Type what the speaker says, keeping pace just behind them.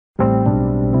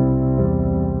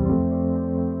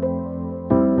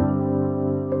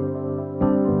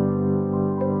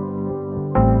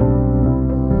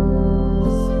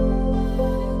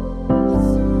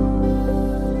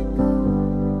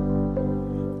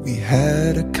We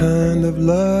had a kind of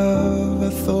love, I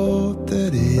thought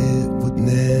that it would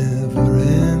never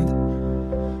end.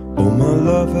 Oh my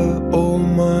lover, oh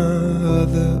my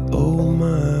other, oh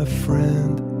my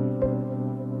friend.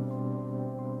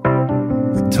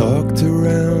 We talked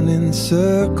around in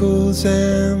circles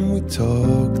and we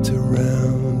talked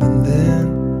around, and then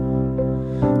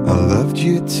I loved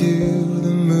you to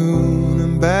the moon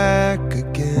and back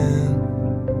again.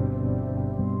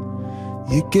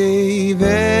 You gave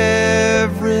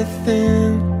everything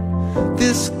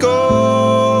this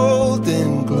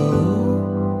golden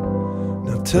glow.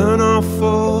 Now turn off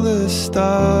all the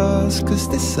stars, 'cause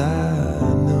this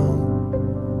I know,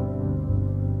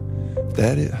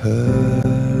 that it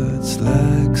hurts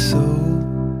like so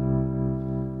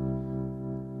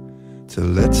to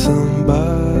let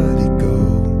somebody go.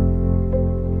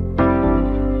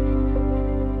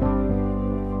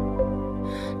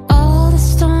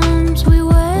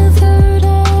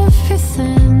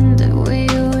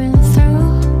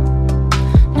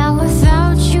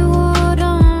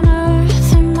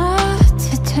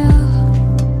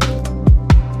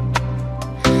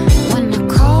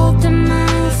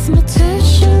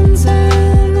 Mathematicians,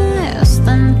 and I asked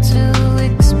them to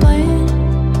explain.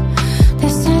 They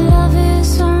say love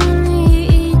is only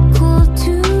equal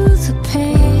to the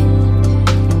pain.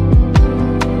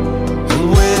 And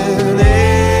when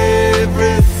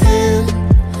everything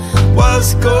was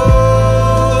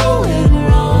going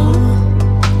wrong,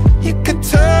 you could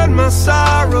turn my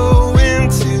sorrow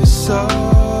into song.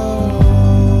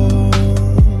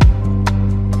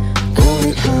 Oh,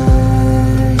 it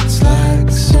hurts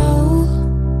like so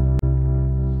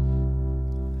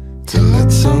to let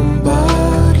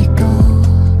somebody go.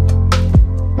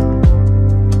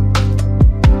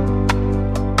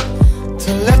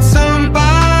 To let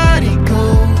somebody go.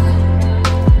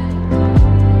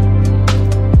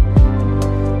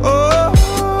 Oh,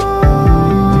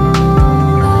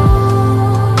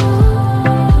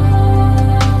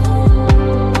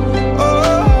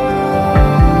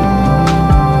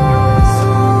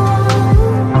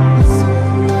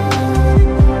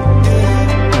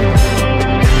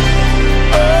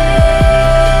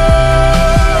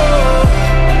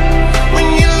 when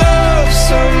you love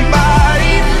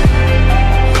somebody,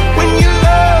 when you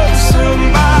love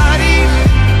somebody,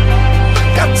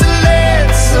 got to let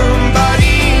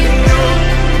somebody know.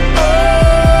 Oh,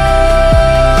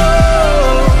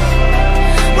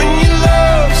 when you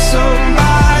love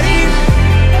somebody,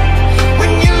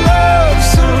 when you love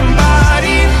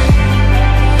somebody,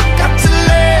 got to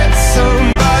let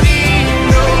somebody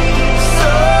know.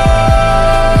 So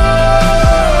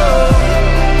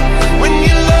when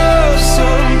you love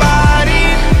somebody,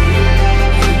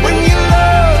 when you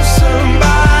love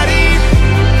somebody,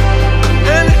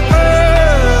 and it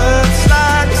hurts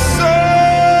like so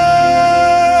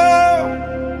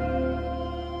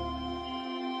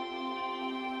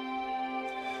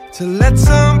to let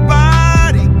somebody